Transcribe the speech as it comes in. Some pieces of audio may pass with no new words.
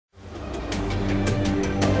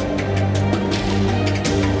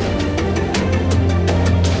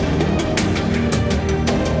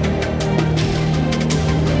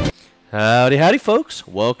Howdy, howdy, folks.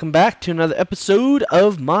 Welcome back to another episode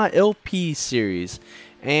of my LP series.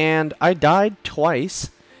 And I died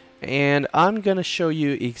twice, and I'm going to show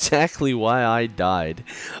you exactly why I died.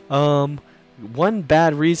 One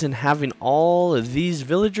bad reason having all of these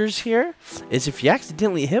villagers here is if you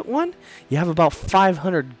accidentally hit one, you have about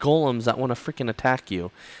 500 golems that want to freaking attack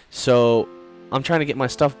you. So, I'm trying to get my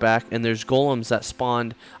stuff back, and there's golems that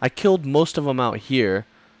spawned. I killed most of them out here.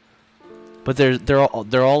 But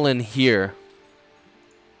they're all in here.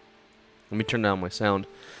 Let me turn down my sound.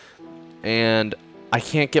 And I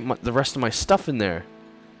can't get the rest of my stuff in there.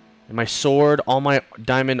 And my sword, all my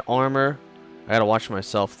diamond armor. I gotta watch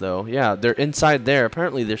myself though. Yeah, they're inside there.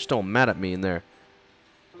 Apparently they're still mad at me in there.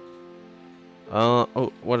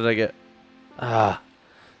 Oh, what did I get?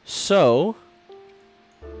 So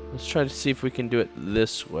let's try to see if we can do it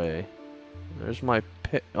this way. There's my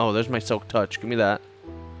pit. Oh, there's my silk touch. Give me that.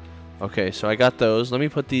 Okay, so I got those. Let me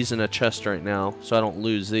put these in a chest right now so I don't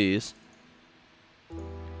lose these.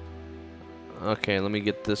 Okay, let me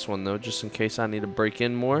get this one though, just in case I need to break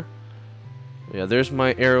in more. Yeah, there's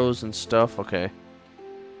my arrows and stuff. Okay.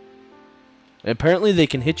 And apparently they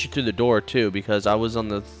can hit you through the door too, because I was on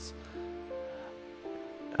the...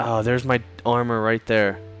 Oh, there's my armor right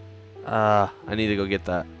there. I need to go get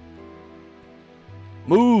that.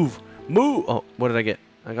 Move! Move! Oh, what did I get?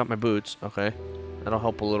 I got my boots. Okay. That'll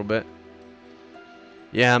help a little bit.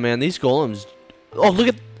 Yeah, man, these golems... Oh, look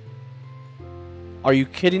at... Are you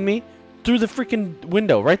kidding me? Through the freaking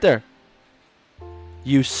window, right there.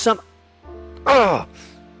 You son... Ugh!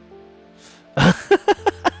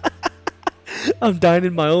 I'm dying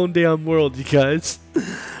in my own damn world, you guys.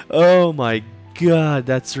 Oh my god,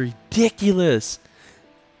 that's ridiculous.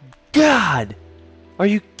 God! Are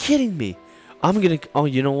you kidding me? I'm gonna... Oh,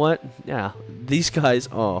 you know what? Yeah, these guys...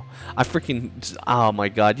 Oh, I freaking... Oh my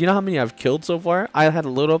god. You know how many I've killed so far? I had to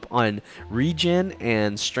load up on regen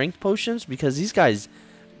and strength potions because these guys...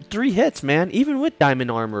 3 hits, man. Even with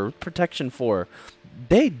diamond armor, protection 4.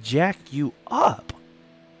 They jack you up.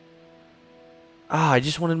 Ah, I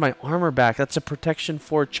just wanted my armor back. That's a protection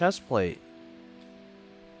 4 chest plate.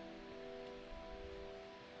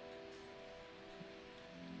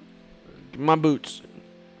 My boots.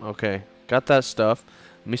 Okay. Got that stuff.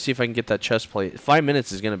 Let me see if I can get that chest plate. 5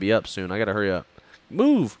 minutes is going to be up soon. I got to hurry up.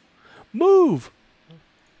 Move! Move!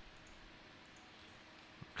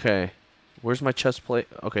 Okay. Where's my chest plate?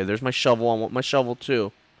 Okay, there's my shovel. I want my shovel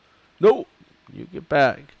too. No! You get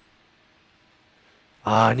back.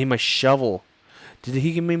 Ah, I need my shovel. Did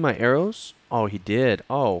he give me my arrows? Oh, he did.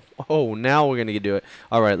 Oh, now we're going to do it.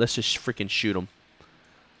 Alright, let's just freaking shoot him.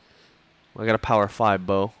 I got a power 5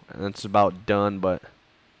 bow. And that's about done, but...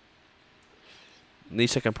 At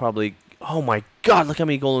least I can probably... Oh my god, look how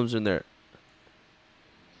many golems in there.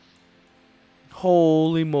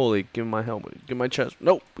 Holy moly. Give me my helmet. Give me my chest.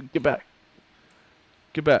 Nope. Get back.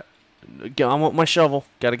 Get back. I want my shovel.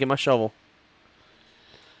 Gotta get my shovel.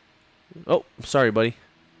 Oh, sorry, buddy.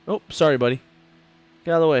 Oh, sorry, buddy.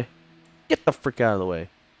 Get out of the way. Get the frick out of the way.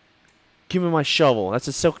 Give me my shovel. That's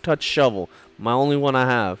a silk touch shovel. My only one I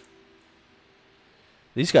have.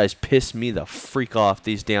 These guys piss me the freak off,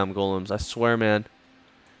 these damn golems. I swear, man.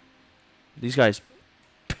 These guys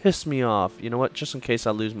piss me off. You know what? Just in case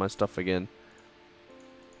I lose my stuff again.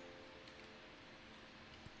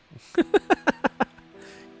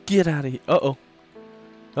 Get out of here. Uh-oh.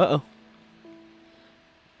 Uh-oh.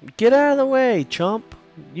 Get out of the way, chump.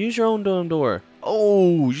 Use your own damn door.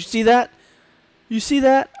 Oh, you see that? You see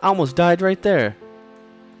that? I almost died right there.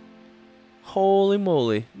 Holy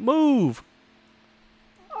moly. Move.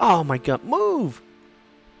 Oh, my God. Move.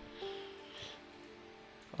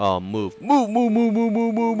 Oh, move. Move, move, move, move,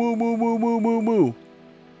 move, move, move, move, move, move, move, move.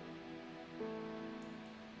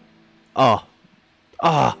 Oh.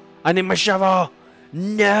 Ah, I need my shovel.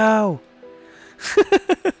 No.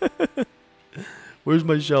 Where's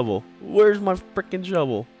my shovel? Where's my frickin'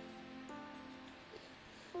 shovel?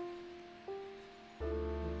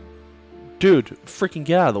 Dude, freaking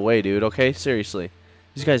get out of the way, dude, okay? Seriously.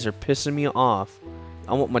 These guys are pissing me off.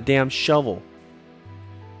 I want my damn shovel.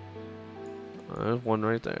 There's one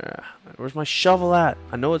right there. Where's my shovel at?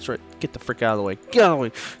 I know it's right. Get the frick out of the way. Get out of the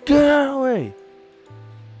way. Get out of the way.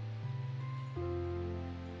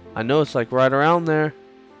 I know it's like right around there.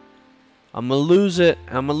 I'm gonna lose it.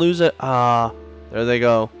 I'm gonna lose it. Ah, there they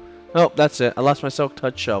go. Oh, that's it. I lost my silk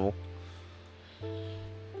touch shovel.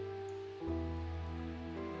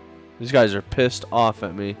 These guys are pissed off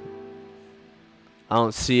at me. I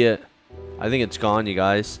don't see it. I think it's gone, you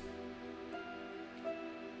guys.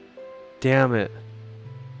 Damn it.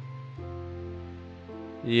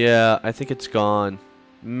 Yeah, I think it's gone.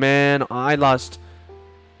 Man, I lost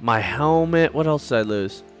My helmet. What else did I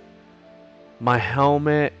lose? My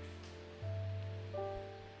helmet.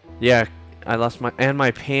 Yeah, I lost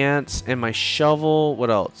my pants and my shovel. What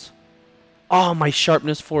else? Oh, my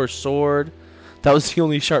sharpness 4 sword. That was the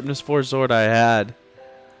only sharpness 4 sword I had.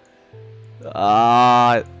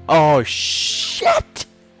 Oh shit.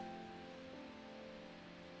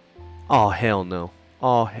 Oh hell no.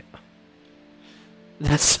 Oh,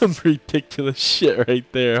 that's some ridiculous shit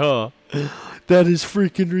right there, huh? That is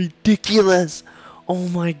freaking ridiculous. Oh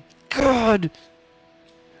my god.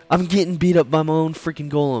 I'm getting beat up by my own freaking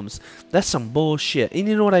golems. That's some bullshit. And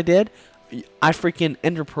you know what I did? I freaking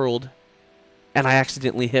ender pearled, and I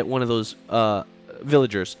accidentally hit one of those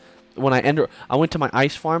villagers. When I went to my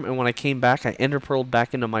ice farm, and when I came back, I ender pearled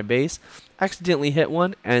back into my base. Accidentally hit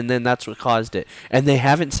one, and then that's what caused it. And they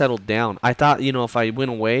haven't settled down. I thought, you know, if I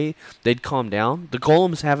went away, they'd calm down. The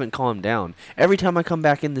golems haven't calmed down. Every time I come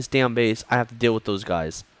back in this damn base, I have to deal with those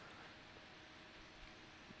guys.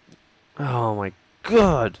 Oh my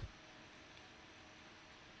god.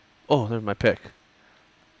 Oh, there's my pick.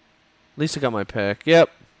 At least I got my pick. Yep.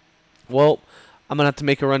 Well, I'm going to have to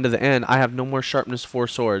make a run to the end. I have no more sharpness 4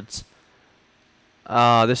 swords.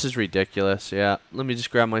 This is ridiculous. Yeah. Let me just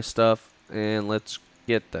grab my stuff and let's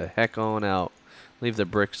get the heck on out. Leave the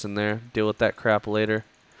bricks in there. Deal with that crap later.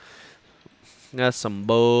 That's some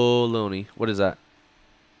baloney. What is that?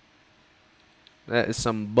 That is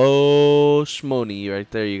some bull-schmoney right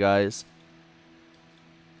there, you guys.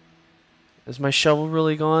 Is my shovel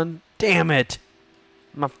really gone? Damn it!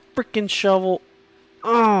 My freaking shovel.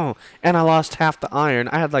 Oh! And I lost half the iron.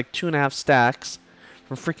 I had like 2.5 stacks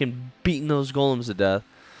from freaking beating those golems to death.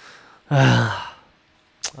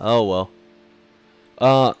 Oh well.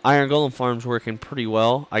 Iron golem farm's working pretty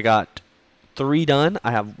well. I got 3 done.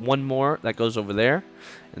 I have 1 more that goes over there,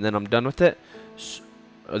 and then I'm done with it. So,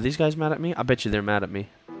 are these guys mad at me? I bet you they're mad at me.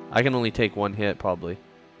 I can only take 1 hit probably.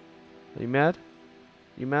 Are you mad?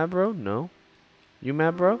 You mad, bro? No. You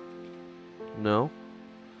mad, bro? No.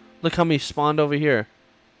 Look how many spawned over here.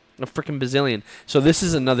 A freaking bazillion. So this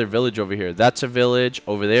is another village over here. That's a village.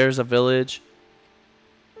 Over there's a village.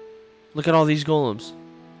 Look at all these golems.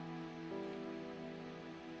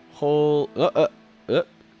 Whole.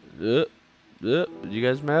 You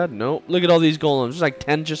guys mad? Nope. Look at all these golems. There's like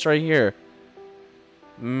 10 just right here.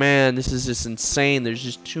 Man, this is just insane. There's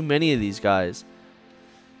just too many of these guys.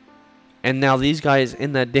 And now these guys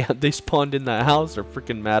in that damn, they spawned in that house are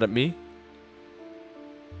freaking mad at me.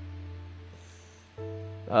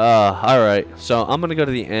 Alright. So I'm gonna go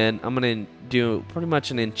to the end. I'm gonna do pretty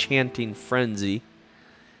much an enchanting frenzy.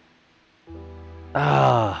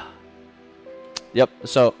 Yep.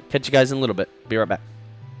 So catch you guys in a little bit. Be right back.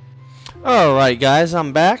 Alright guys,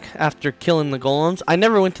 I'm back after killing the golems. I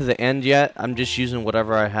never went to the end yet. I'm just using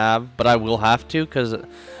whatever I have, but I will have to because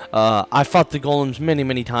I fought the golems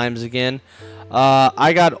many times again.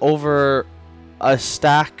 I got over a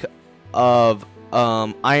stack of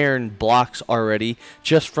iron blocks already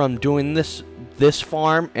just from doing this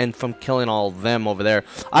farm and from killing all of them over there.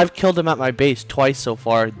 I've killed them at my base twice so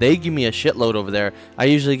far. They give me a shitload over there. I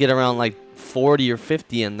usually get around like 40 or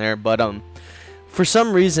 50 in there, but for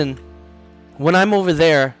some reason when I'm over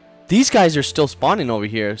there, these guys are still spawning over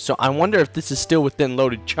here. So I wonder if this is still within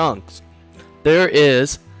loaded chunks. There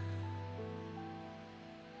is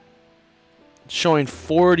showing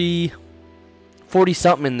 40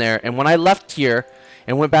 something in there, and when I left here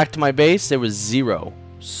and went back to my base, there was 0.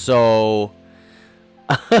 So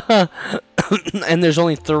and there's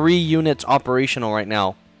only 3 units operational right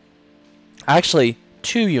now. Actually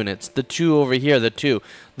 2 units. The 2 over here, the 2.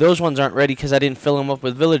 Those ones aren't ready because I didn't fill them up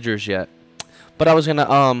with villagers yet. But I was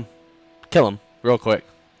gonna kill them real quick.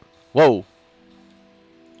 Whoa,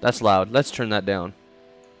 that's loud. Let's turn that down.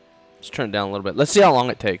 Let's turn it down a little bit. Let's see how long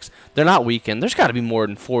it takes. They're not weakened. There's got to be more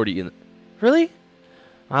than 40 in it. Really?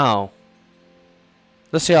 Wow.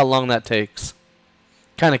 Let's see how long that takes.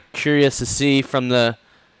 Kind of curious to see from the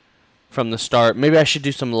start. Maybe I should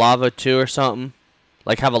do some lava too or something.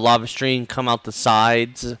 Like have a lava stream come out the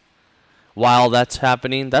sides while that's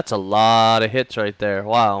happening. That's a lot of hits right there.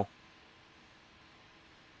 Wow.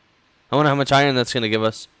 I wonder how much iron that's going to give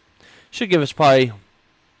us. Should give us probably,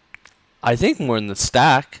 I think, more than the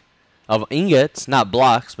stack of ingots. Not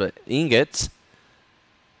blocks, but ingots.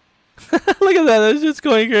 Look at that. That's just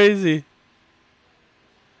going crazy.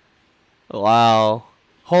 Wow.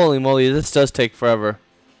 Holy moly. This does take forever.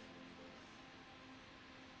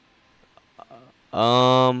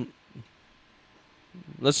 Let's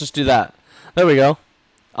just do that. There we go.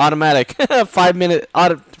 Automatic. 5 minute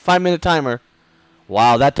timer.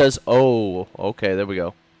 Wow, that does. Oh, okay, there we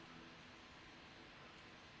go.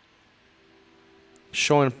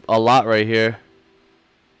 Showing a lot right here.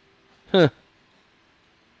 Huh.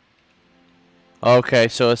 Okay,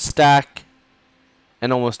 so a stack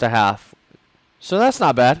and almost a half. So that's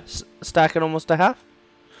not bad. Stack and almost a half.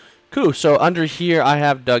 Cool. So under here, I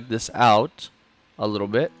have dug this out a little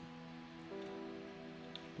bit,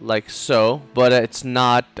 like so, but it's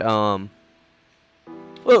not. Oh,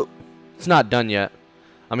 it's not done yet.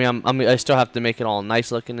 I mean, I still have to make it all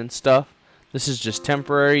nice looking and stuff. This is just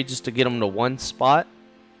temporary, just to get them to one spot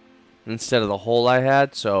instead of the hole I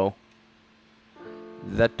had. So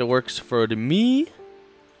that works for me.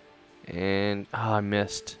 And I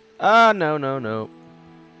missed. No.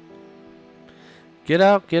 Get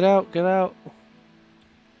out, get out, get out.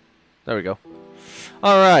 There we go.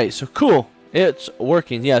 Alright, so cool. It's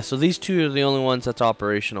working. Yeah, so these two are the only ones that's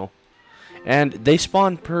operational. And they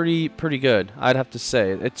spawn pretty good, I'd have to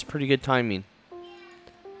say. It's pretty good timing.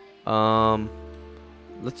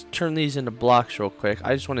 Let's turn these into blocks real quick.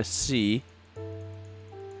 I just want to see,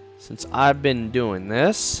 since I've been doing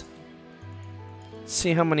this, let's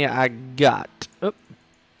see how many I got. Oh.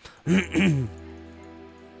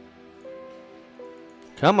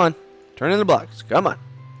 Come on. Turn into blocks. Come on.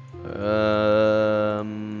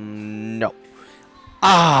 No.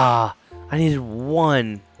 Ah! I needed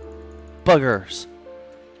one. Buggers.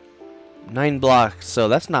 9 blocks. So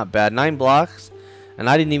that's not bad. 9 blocks. And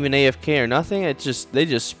I didn't even AFK or nothing. It's just, they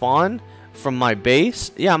just spawn from my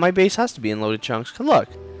base. Yeah, my base has to be in loaded chunks. Look.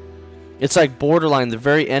 It's like borderline. The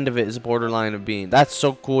very end of it is borderline of being. That's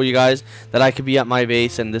so cool, you guys. That I could be at my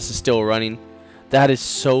base and this is still running. That is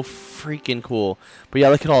so freaking cool. But yeah,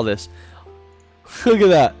 look at all this. Look at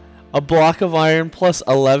that. A block of iron plus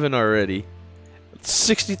 11 already.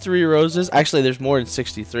 63 roses. Actually, there's more than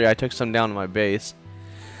 63. I took some down to my base.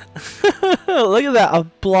 Look at that. A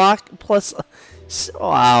block plus...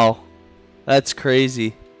 Wow. That's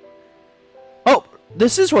crazy. Oh,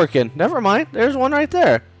 this is working. Never mind. There's one right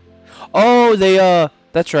there. Oh, they,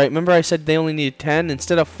 that's right. Remember I said they only needed 10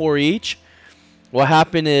 instead of 4 each? What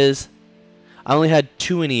happened is I only had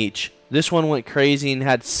 2 in each. This one went crazy and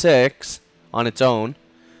had 6 on its own.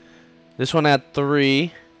 This one had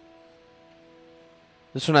 3.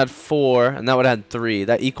 This one had 4, and that one had 3.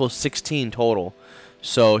 That equals 16 total.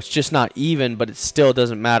 So it's just not even, but it still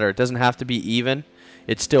doesn't matter. It doesn't have to be even.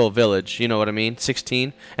 It's still a village. You know what I mean?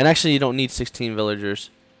 16. And actually, you don't need 16 villagers.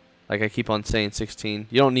 Like I keep on saying 16.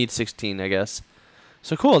 You don't need 16, I guess.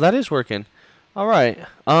 So cool. That is working. All right.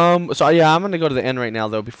 So yeah, I'm gonna go to the end right now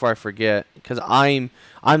though before I forget, because I'm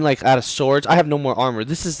like out of swords. I have no more armor.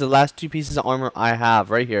 This is the last 2 pieces of armor I have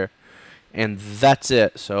right here, and that's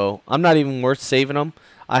it. So I'm not even worth saving them.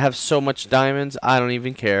 I have so much diamonds. I don't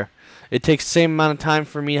even care. It takes the same amount of time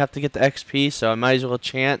for me to have to get the XP, so I might as well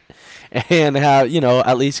chant and have, you know,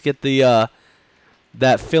 at least get the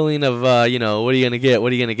that feeling of you know, what are you gonna get?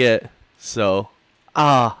 What are you gonna get? So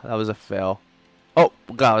that was a fail. Oh,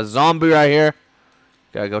 we got a zombie right here.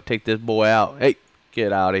 Gotta go take this boy out. Hey,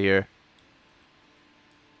 get out of here.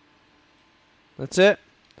 That's it?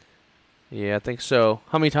 Yeah, I think so.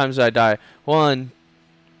 How many times did I die? 1.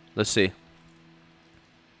 Let's see.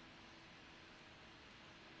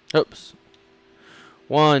 Oops.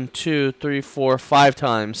 1, 2, 3, 4, 5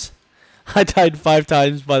 times. I died 5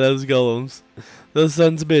 times by those golems. Those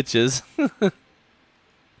sons of bitches.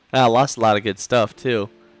 I lost a lot of good stuff, too.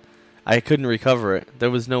 I couldn't recover it.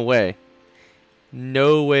 There was no way.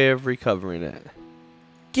 No way of recovering it.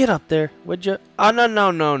 Get up there, would you? Oh,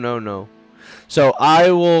 no. So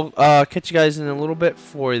I will catch you guys in a little bit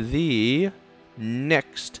for the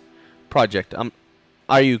next project.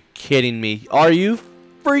 Are you kidding me? Are you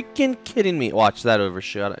freaking kidding me? Watch that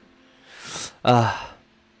overshot it.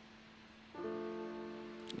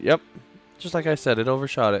 Yep. Just like I said, it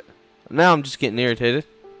overshot it. Now I'm just getting irritated.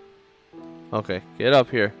 Okay, get up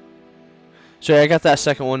here. So yeah, I got that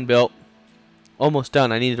second one built. Almost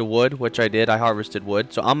done. I needed a wood, which I did. I harvested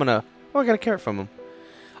wood. So I'm gonna... Oh, I got a carrot from him.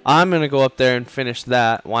 I'm gonna go up there and finish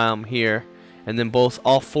that while I'm here. And then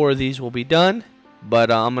all 4 of these will be done. But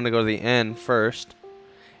I'm gonna go to the end first.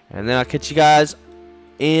 And then I'll catch you guys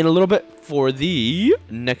in a little bit for the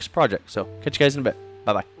next project. So, catch you guys in a bit.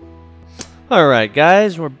 Bye-bye. Alright,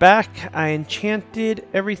 guys. We're back. I enchanted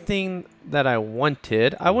everything that I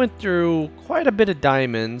wanted. I went through quite a bit of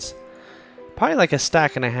diamonds. Probably like a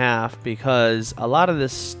stack and a half, because a lot of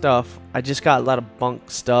this stuff, I just got a lot of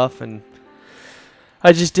bunk stuff, and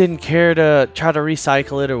I just didn't care to try to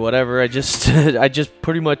recycle it or whatever. I just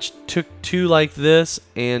pretty much took 2 like this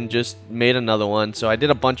and just made another one. So I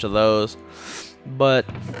did a bunch of those, but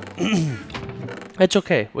it's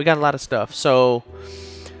okay. We got a lot of stuff. So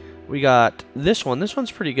We got this one. This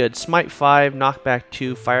one's pretty good. Smite 5, knockback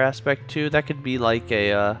 2, fire aspect 2. That could be like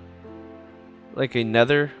a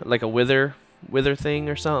nether, like a wither thing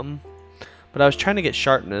or something. But I was trying to get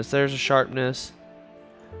sharpness. There's a sharpness.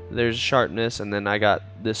 There's a sharpness, and then I got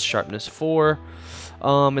this sharpness 4.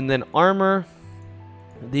 And then armor.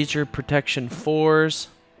 These are protection 4s.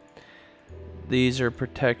 These are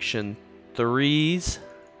protection 3s.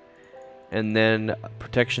 And then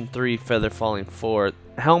protection 3, feather falling 4.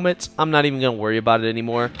 Helmets, I'm not even going to worry about it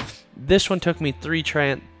anymore. This one took me three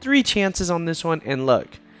chances on this one, and look,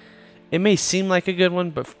 it may seem like a good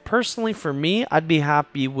one, but personally for me, I'd be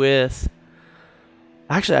happy with...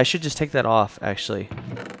 Actually, I should just take that off, actually.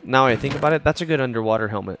 Now I think about it, that's a good underwater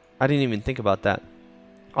helmet. I didn't even think about that.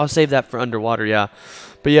 I'll save that for underwater, yeah.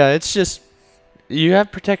 But yeah, it's just... You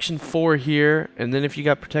have protection 4 here, and then if you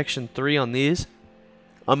got protection 3 on these...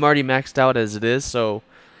 I'm already maxed out as it is, so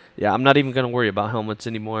yeah, I'm not even going to worry about helmets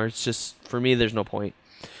anymore. It's just, for me, there's no point.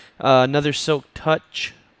 Another silk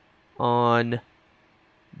touch on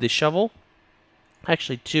the shovel.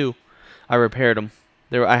 Actually, 2. I repaired them.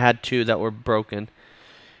 I had 2 that were broken.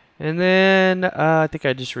 And then, I think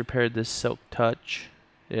I just repaired this silk touch.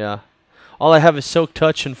 Yeah. All I have is silk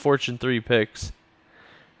touch and fortune 3 picks.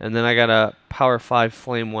 And then I got a power 5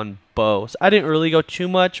 flame 1 bow. So I didn't really go too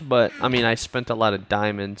much, but I mean I spent a lot of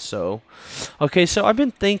diamonds, so okay, so I've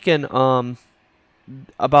been thinking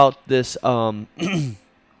about this what am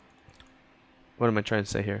I trying to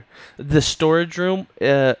say here? The storage room.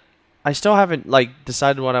 I still haven't like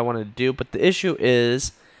decided what I want to do, but the issue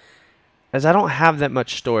is I don't have that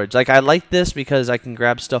much storage. Like I like this because I can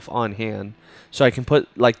grab stuff on hand. So I can put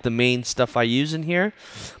like the main stuff I use in here.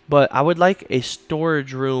 But I would like a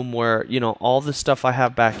storage room where, you know, all the stuff I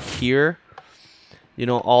have back here, you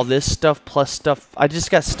know, all this stuff plus stuff. I just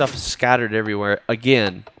got stuff scattered everywhere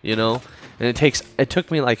again, you know. And it took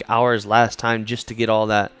me like hours last time just to get all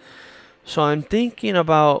that. So I'm thinking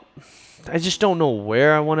about, I just don't know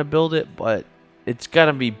where I want to build it, but it's got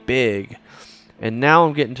to be big. And now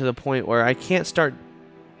I'm getting to the point where I can't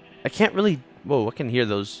really, whoa, I can hear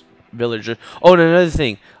those villagers. Oh, and another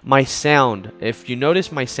thing, my sound. If you notice,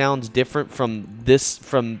 my sound's different from this,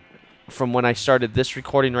 from when I started this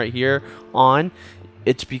recording right here on.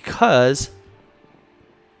 It's because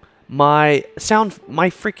my sound, my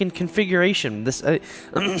freaking configuration, this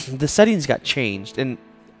the settings got changed, and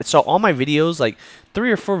so all my videos, like 3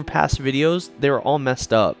 or 4 past videos, they were all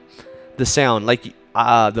messed up. The sound, like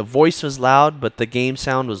the voice was loud, but the game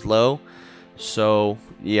sound was low. So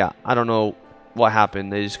yeah, I don't know what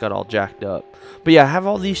happened. They just got all jacked up. But yeah, I have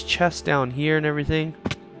all these chests down here and everything.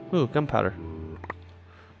 Ooh, gunpowder.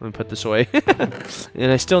 Let me put this away.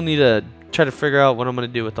 And I still need to try to figure out what I'm going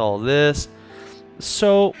to do with all this.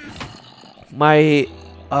 So my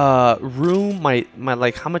room, my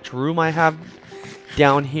like how much room I have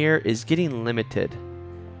down here is getting limited.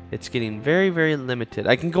 It's getting very, very limited.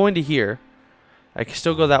 I can go into here. I can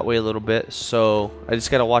still go that way a little bit. So I just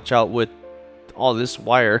got to watch out with all this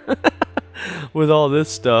wire. With all this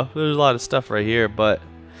stuff. There's a lot of stuff right here, but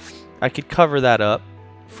I could cover that up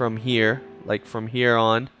from here, like from here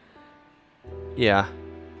on. Yeah,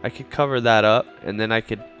 I could cover that up, and then I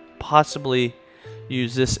could possibly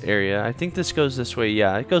use this area. I think this goes this way.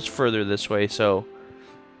 Yeah, it goes further this way, so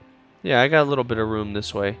yeah, I got a little bit of room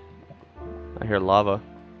this way. I hear lava.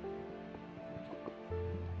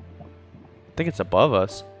 I think it's above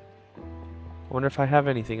us. I wonder if I have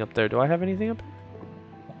anything up there. Do I have anything up there?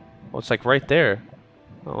 Well, it's like right there.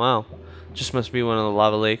 Oh, wow. Just must be one of the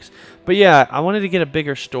lava lakes. But yeah, I wanted to get a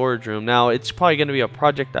bigger storage room. Now, it's probably going to be a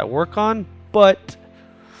project I work on, but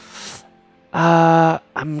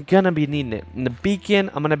I'm going to be needing it. And the beacon,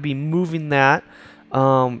 I'm going to be moving that.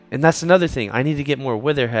 And that's another thing. I need to get more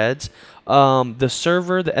wither heads. The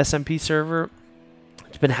server, the SMP server,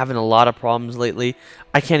 it's been having a lot of problems lately.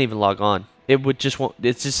 I can't even log on. It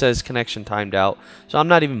just says connection timed out. So I'm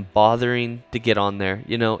not even bothering to get on there.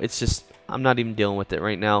 You know, it's just, I'm not even dealing with it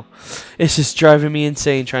right now. It's just driving me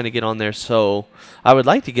insane trying to get on there. So I would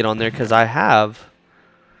like to get on there because I have,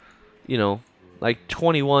 you know, like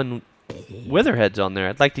 21 witherheads on there.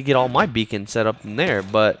 I'd like to get all my beacons set up in there.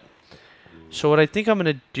 But so what I think I'm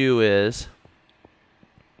going to do is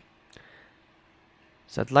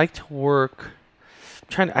I'd like to work.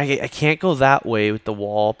 I can't go that way with the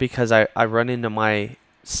wall because I run into my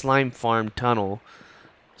slime farm tunnel.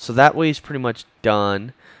 So that way is pretty much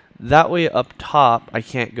done. That way up top I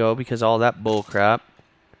can't go because all that bull crap.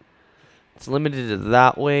 It's limited to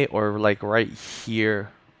that way or like right here.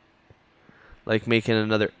 Like making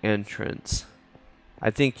another entrance. I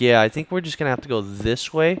think we're just going to have to go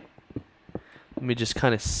this way. Let me just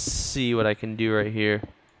kind of see what I can do right here.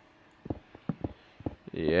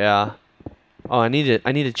 Yeah. Oh, I need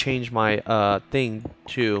to change my thing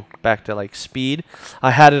too back to like speed.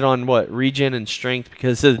 I had it on what, regen and strength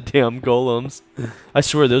because of the damn golems. I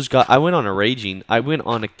swear those guys. I went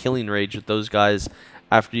on a killing rage with those guys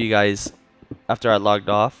after I logged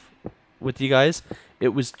off with you guys. It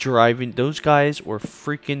was driving. Those guys were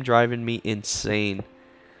freaking driving me insane.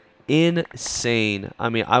 Insane. I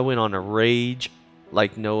mean, I went on a rage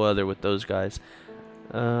like no other with those guys.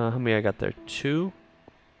 How many I got there? Two.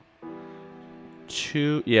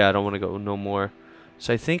 Yeah, I don't want to go no more.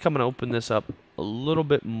 So I think I'm gonna open this up a little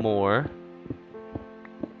bit more.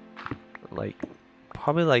 Like,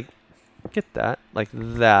 probably like, get that, like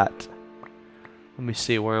that. Let me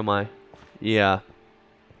see, where am I? Yeah.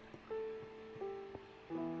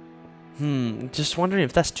 Just wondering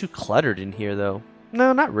if that's too cluttered in here though.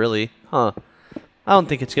 No, not really. Huh. I don't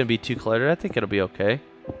think it's gonna be too cluttered. I think it'll be okay.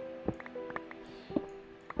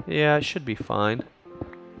 Yeah, it should be fine.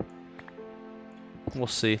 We'll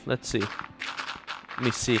see. Let's see. Let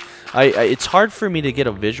me see. It's hard for me to get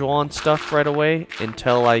a visual on stuff right away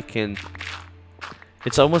until I can.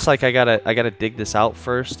 It's almost like I gotta dig this out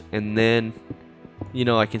first, and then, you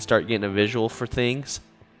know, I can start getting a visual for things.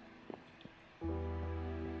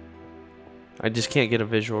 I just can't get a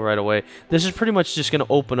visual right away. This is pretty much just gonna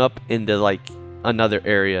open up into like another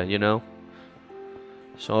area, you know.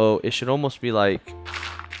 So it should almost be like,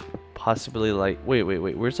 possibly like, wait.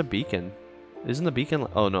 Where's the beacon? Isn't the beacon?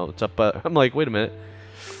 Oh no, it's up. I'm like, wait a minute.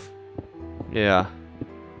 Yeah.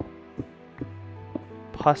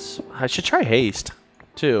 I should try haste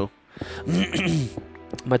too.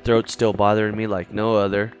 My throat's still bothering me like no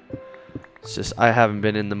other. It's just I haven't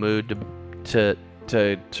been in the mood to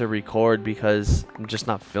record because I'm just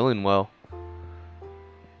not feeling well.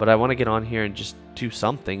 But I want to get on here and just do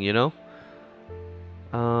something, you know.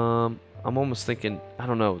 I'm almost thinking, I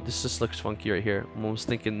don't know, this just looks funky right here. I'm almost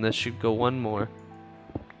thinking this should go one more.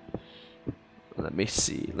 Let me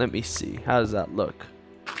see. How does that look?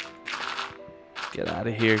 Get out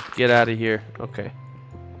of here. Get out of here. Okay.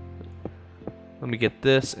 Let me get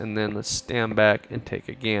this, and then let's stand back and take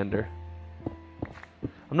a gander.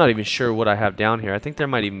 I'm not even sure what I have down here. I think there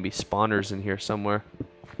might even be spawners in here somewhere.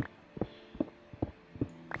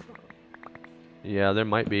 Yeah, there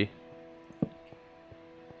might be.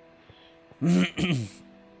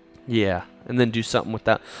 Yeah, and then do something with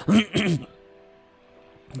that.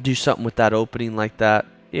 Do something with that opening like that.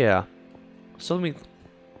 Yeah. So let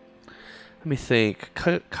me think.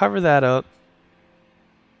 Cover that up.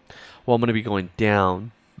 Well, I'm gonna be going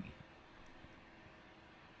down,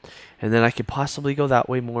 and then I could possibly go that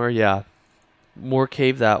way more. Yeah, more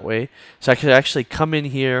cave that way. So I could actually come in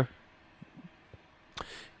here,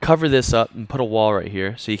 cover this up, and put a wall right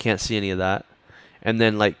here, so you can't see any of that. And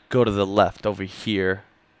then like go to the left over here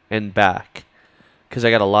and back, because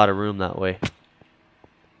I got a lot of room that way.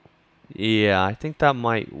 Yeah, I think that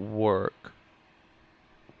might work.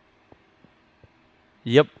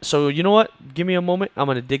 Yep. So you know what? Give me a moment. I'm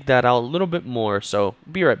gonna dig that out a little bit more. So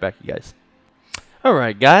be right back, you guys.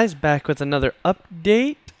 Alright guys, back with another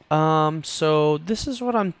update. So this is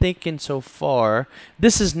what I'm thinking so far.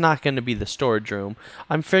 This is not going to be the storage room.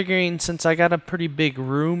 I'm figuring since I got a pretty big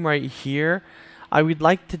room right here, I would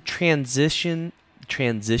like to transition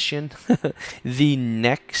the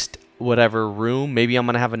next whatever room. Maybe I'm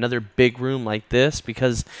going to have another big room like this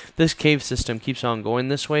because this cave system keeps on going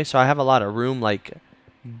this way. So I have a lot of room like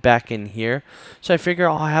back in here. So I figure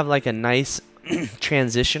I'll have like a nice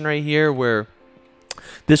transition right here where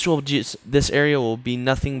this area will be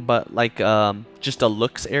nothing but like just a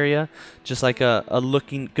looks area, just like a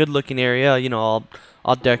good looking area. You know,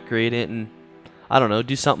 I'll decorate it and I don't know,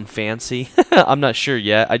 do something fancy. I'm not sure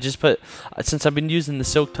yet. I just since I've been using the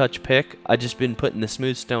Silk Touch pick, I just been putting the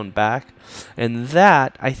smooth stone back, and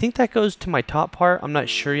that I think that goes to my top part. I'm not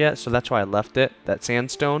sure yet, so that's why I left it. That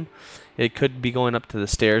sandstone, it could be going up to the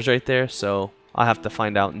stairs right there, so I'll have to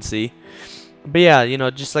find out and see. But yeah, you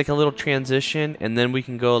know, just like a little transition, and then we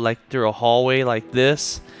can go like through a hallway like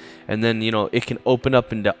this, and then, you know, it can open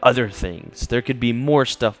up into other things. There could be more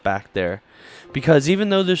stuff back there. Because even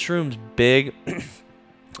though this room's big,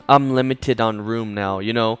 I'm limited on room now,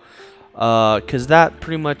 you know. Because that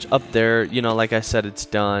pretty much up there, you know, like I said, it's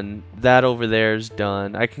done. That over there is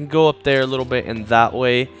done. I can go up there a little bit and that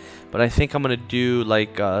way, but I think I'm going to do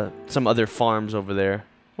like some other farms over there.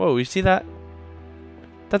 Whoa, you see that?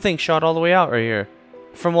 That thing shot all the way out right here.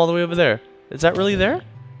 From all the way over there. Is that really there?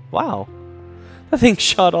 Wow. That thing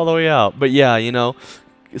shot all the way out. But yeah, you know,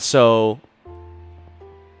 so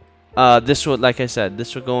this would, like I said,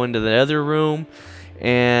 this would go into the other room,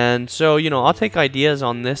 And so, you know, I'll take ideas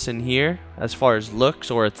on this in here as far as looks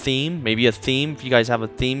or a theme, maybe a theme. If you guys have a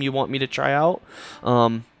theme you want me to try out,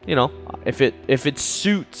 you know, if it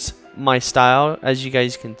suits my style, as you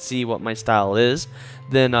guys can see what my style is,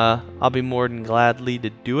 then I'll be more than gladly to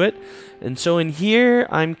do it. And so in here,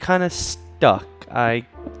 I'm kind of stuck. I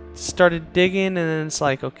started digging, and then it's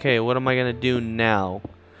like, okay, what am I gonna do now?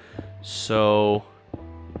 So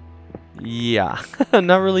yeah, I'm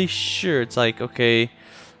not really sure. It's like, okay,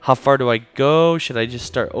 how far do I go? Should I just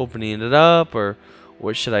start opening it up, or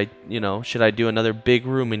what should I, you know, should I do another big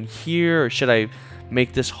room in here, or should I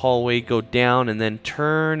make this hallway go down and then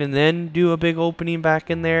turn and then do a big opening back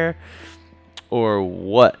in there, or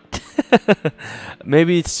what?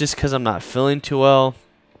 Maybe it's just because I'm not feeling too well.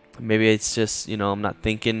 Maybe it's just, you know, I'm not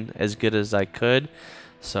thinking as good as I could.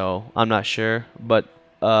 So I'm not sure. But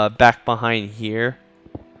back behind here,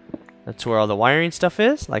 that's where all the wiring stuff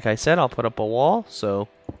is. Like I said, I'll put up a wall. So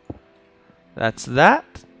that's that.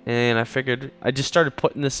 And I figured I just started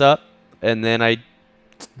putting this up, and then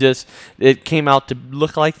it came out to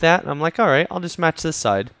look like that. And I'm like, all right, I'll just match this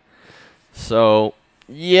side. So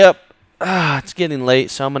yep, it's getting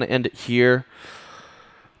late, so I'm gonna end it here.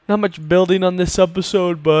 Not much building on this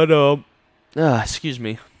episode, but excuse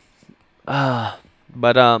me.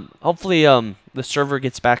 But hopefully the server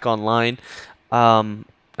gets back online.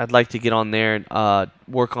 I'd like to get on there and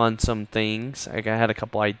work on some things. Like, I had a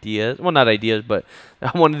couple ideas. Well, not ideas, but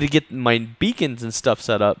I wanted to get my beacons and stuff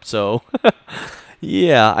set up. So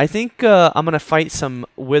yeah, I think I'm gonna fight some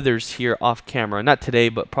withers here off camera. Not today,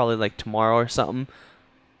 but probably like tomorrow or something,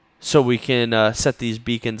 so we can set these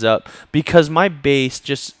beacons up. Because my base,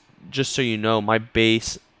 just so you know, my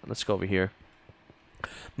base. Let's go over here.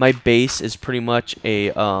 My base is pretty much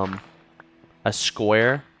a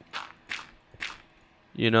square.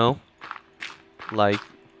 You know, like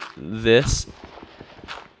this.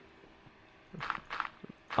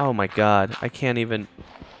 Oh my God, I can't even.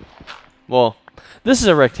 Well, this is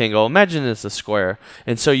a rectangle. Imagine it's a square.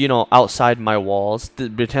 And so, you know, outside my walls,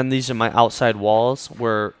 pretend these are my outside walls,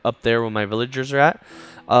 where up there where my villagers are at.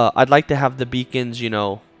 I'd like to have the beacons, you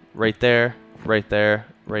know, right there, right there,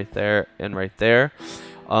 right there, and right there.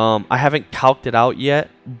 I haven't calced it out yet,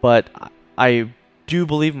 but I do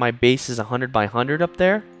believe my base is 100 by 100 up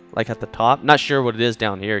there, like at the top. Not sure what it is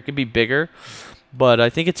down here. It could be bigger, but I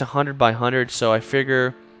think it's 100 by 100. So I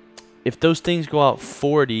figure if those things go out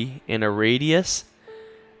 40 in a radius,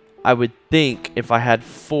 I would think if I had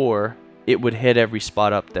 4, it would hit every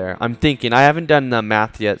spot up there. I'm thinking. I haven't done the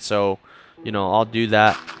math yet, so you know, I'll do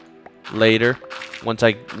that later once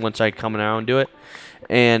I come around and do it.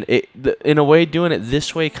 And in a way, doing it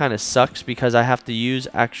this way kind of sucks, because I have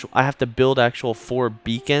to build actual 4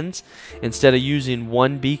 beacons instead of using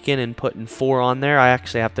 1 beacon and putting 4 on there. I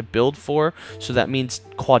actually have to build 4, so that means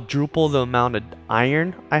quadruple the amount of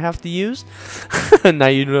iron I have to use. Now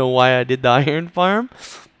you know why I did the iron farm.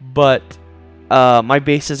 But my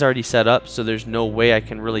base is already set up, so there's no way I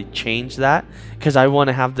can really change that, because I want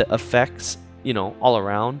to have the effects, you know, all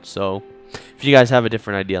around. So if you guys have a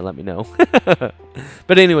different idea, let me know.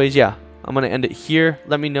 But anyways, yeah, I'm going to end it here.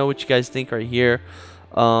 Let me know what you guys think right here.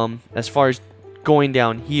 As far as going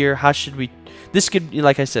down here, how should we... This could,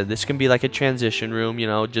 like I said, this can be like a transition room, you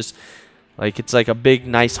know, just like it's like a big,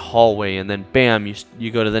 nice hallway, and then bam,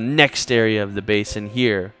 you go to the next area of the base in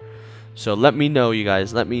here. So let me know, you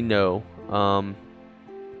guys. Let me know.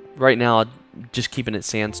 Right now, just keeping it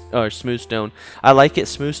smooth stone. I like it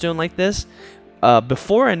smooth stone like this.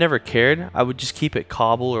 Before I never cared. I would just keep it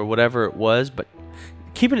cobble or whatever it was, but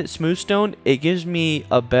keeping it smooth stone, it gives me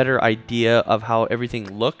a better idea of how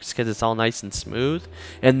everything looks, because it's all nice and smooth,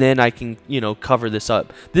 and then I can, you know, cover this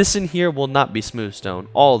up. This in here will not be smooth stone.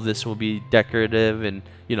 All of this will be decorative, and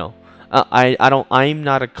you know, I'm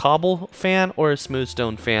not a cobble fan or a smooth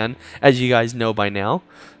stone fan, as you guys know by now,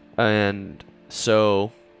 and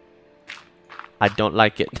so I don't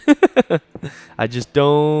like it. I just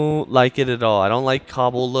don't like it at all. I don't like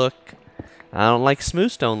cobble look. I don't like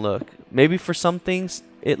smooth stone look. Maybe for some things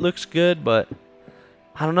it looks good, but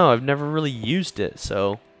I don't know. I've never really used it,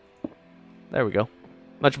 so there we go.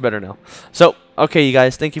 Much better now. So, okay, you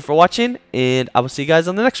guys, thank you for watching, and I will see you guys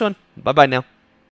on the next one. Bye-bye now.